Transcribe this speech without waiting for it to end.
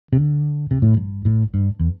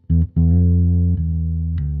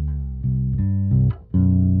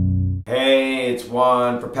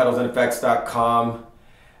Juan for PedalsAndEffects.com.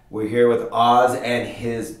 We're here with Oz and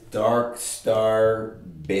his Dark Star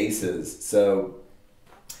basses. So,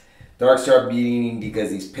 Dark Star meaning because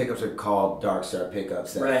these pickups are called Dark Star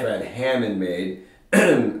pickups that Fred Hammond made. I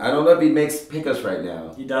don't know if he makes pickups right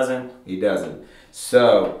now. He doesn't. He doesn't.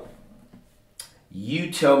 So,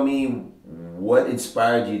 you tell me what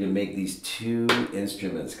inspired you to make these two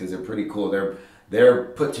instruments, because they're pretty cool. They're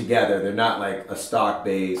put together. They're not like a stock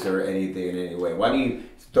bass or anything in any way. Why don't you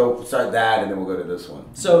start that and then we'll go to this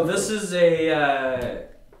one. So this is a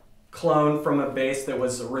clone from a bass that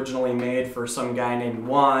was originally made for some guy named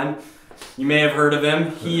Juan. You may have heard of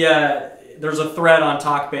him. He there's a thread on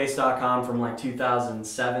talkbass.com from like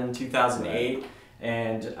 2007, 2008. Right.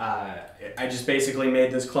 And I just basically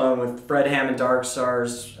made this clone with Fred Hammond Dark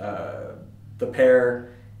Stars, the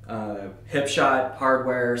pair, hip shot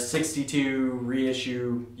hardware, 62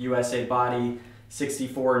 reissue USA body,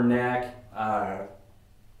 64 neck.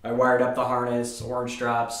 I wired up the harness, orange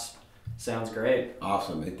drops. Sounds great.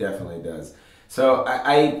 Awesome, it definitely does. So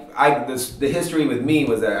the history with me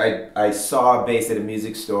was that I saw a bass at a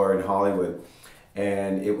music store in Hollywood,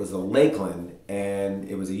 and it was a Lakeland, and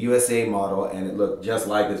it was a USA model, and it looked just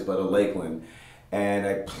like this, but a Lakeland. And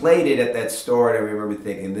I played it at that store, and I remember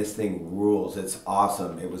thinking, this thing rules, it's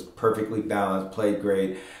awesome. It was perfectly balanced, played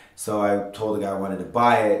great. So I told the guy I wanted to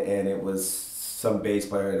buy it, and it was some bass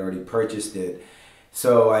player had already purchased it.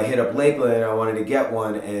 So I hit up Lakeland and I wanted to get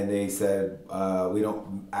one, and they said, we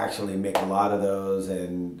don't actually make a lot of those.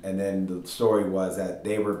 And then the story was that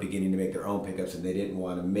they were beginning to make their own pickups, and they didn't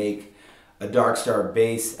want to make a Dark Star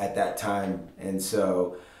bass at that time. And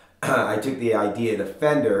so I took the idea to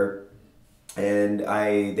Fender, and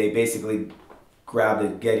they basically grabbed a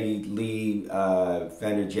Geddy Lee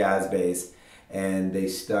Fender jazz bass, and they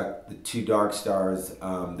stuck the two Dark Stars.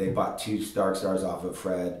 They bought two Dark Stars off of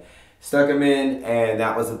Fred, stuck them in, and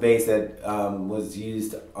that was a bass that was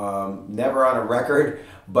used never on a record,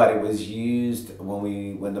 but it was used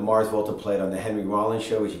when the Mars Volta played on the Henry Rollins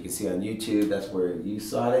show, which you can see on YouTube. That's where you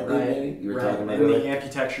saw it, maybe? You were talking about it. And the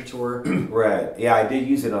Amputecture tour. Right, yeah, I did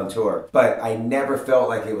use it on tour, but I never felt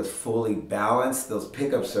like it was fully balanced. Those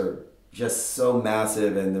pickups are just so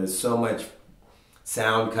massive, and there's so much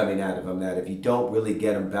sound coming out of them that if you don't really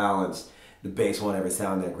get them balanced, the bass won't ever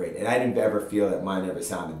sound that great. And I didn't ever feel that mine ever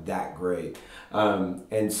sounded that great.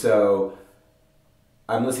 And so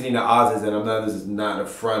I'm listening to Oz's, and this is not a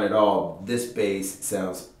front at all. This bass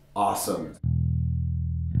sounds awesome.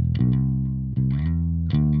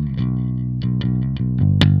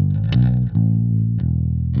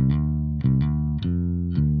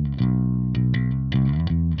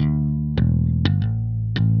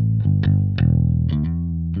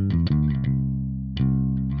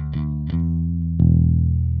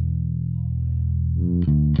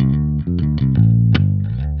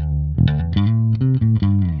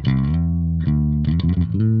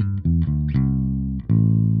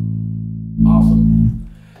 Awesome.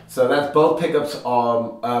 So that's both pickups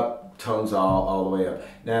up, tones all the way up.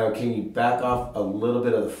 Now, can you back off a little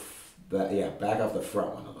bit of back off the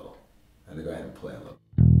front one a little, and then go ahead and play a little.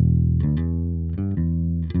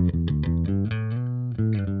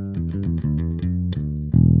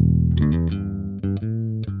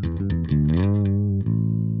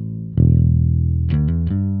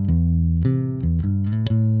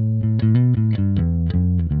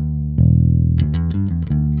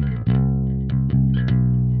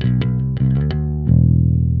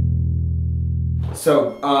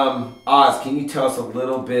 So, Oz, can you tell us a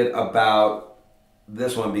little bit about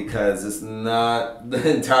this one, because it's not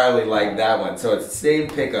entirely like that one. So it's the same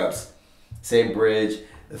pickups, same bridge.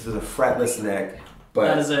 This is a fretless neck. But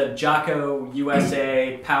that is a Jocko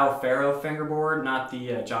USA Pow Faro fingerboard, not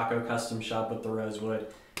the Jocko Custom Shop with the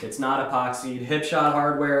rosewood. It's not epoxied, hip shot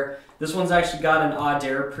hardware. This one's actually got an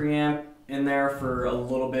Audaire preamp in there for a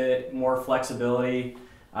little bit more flexibility.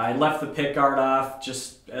 I left the pick guard off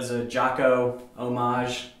just as a Jocko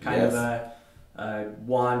homage, kind of a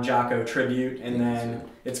Juan Jocko tribute, and then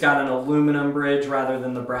it's got an aluminum bridge rather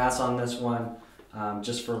than the brass on this one,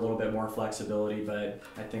 just for a little bit more flexibility, but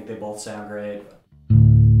I think they both sound great.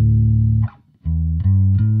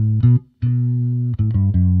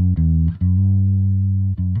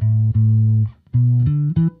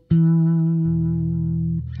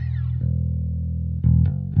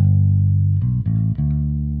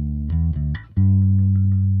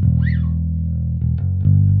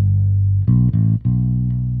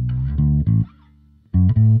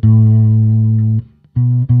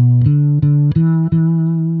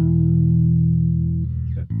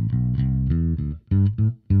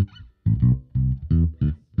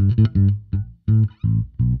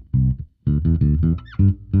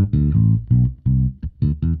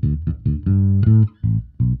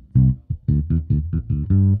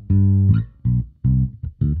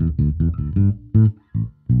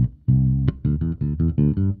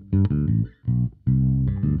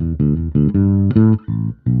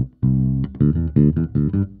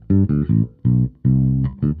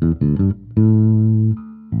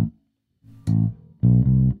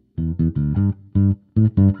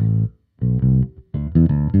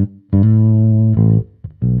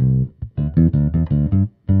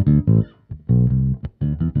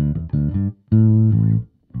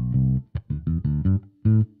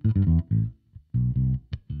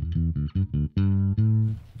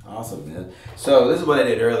 So this is what I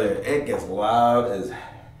did earlier. It gets loud as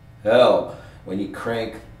hell when you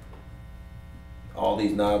crank all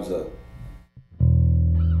these knobs up.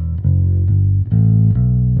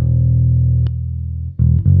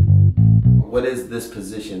 What is this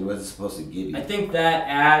position? What is it supposed to give you? I think that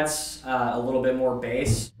adds a little bit more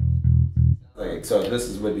bass. Like, so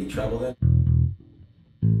this would be treble then?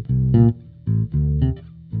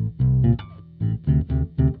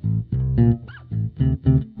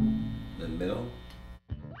 The middle?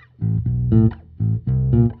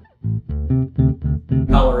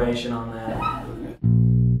 Coloration on that.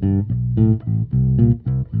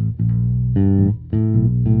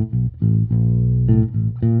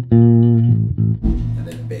 And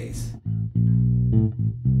then bass.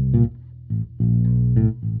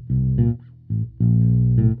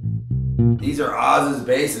 These are Oz's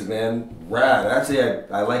basses, man. Rad. Actually,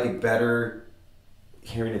 I like it better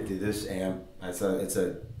hearing it through this amp. It's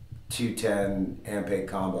a 210 amp 8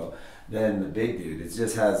 combo than the big dude. It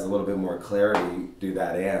just has a little bit more clarity through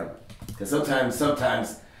that amp. Because sometimes,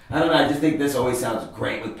 I don't know, I just think this always sounds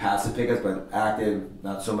great with passive pickups, but active,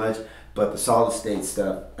 not so much. But the solid state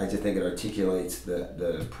stuff, I just think it articulates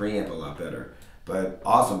the preamp a lot better. But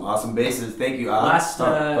awesome basses. Thank you, Oz.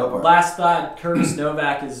 Last thought, Curtis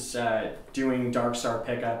Novak is doing Dark Star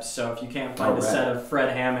pickups, so if you can't find a set of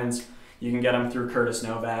Fred Hammonds, you can get them through Curtis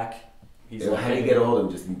Novak. How do you get a hold of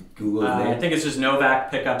him? Just Google his name? I think it's just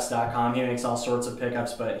novakpickups.com. He makes all sorts of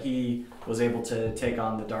pickups, but he was able to take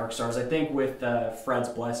on the Dark Stars, I think, with Fred's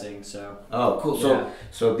blessing. So. Oh, cool. Yeah.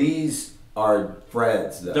 So these are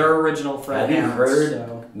Fred's, though. They're original Fred Hammonds. Have you heard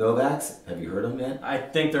so. Novak's? Have you heard them yet? I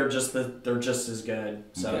think they're just as good.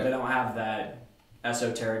 So Okay. they don't have that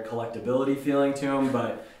esoteric collectability feeling to them,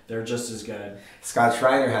 but they're just as good. Scott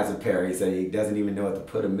Schreiner has a pair. He said he doesn't even know what to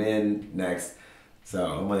put them in next. So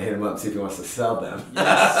I'm going to hit him up and see if he wants to sell them.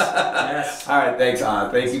 Yes. All right, thanks,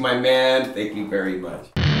 Oz. Thank you, my man. Thank you very much.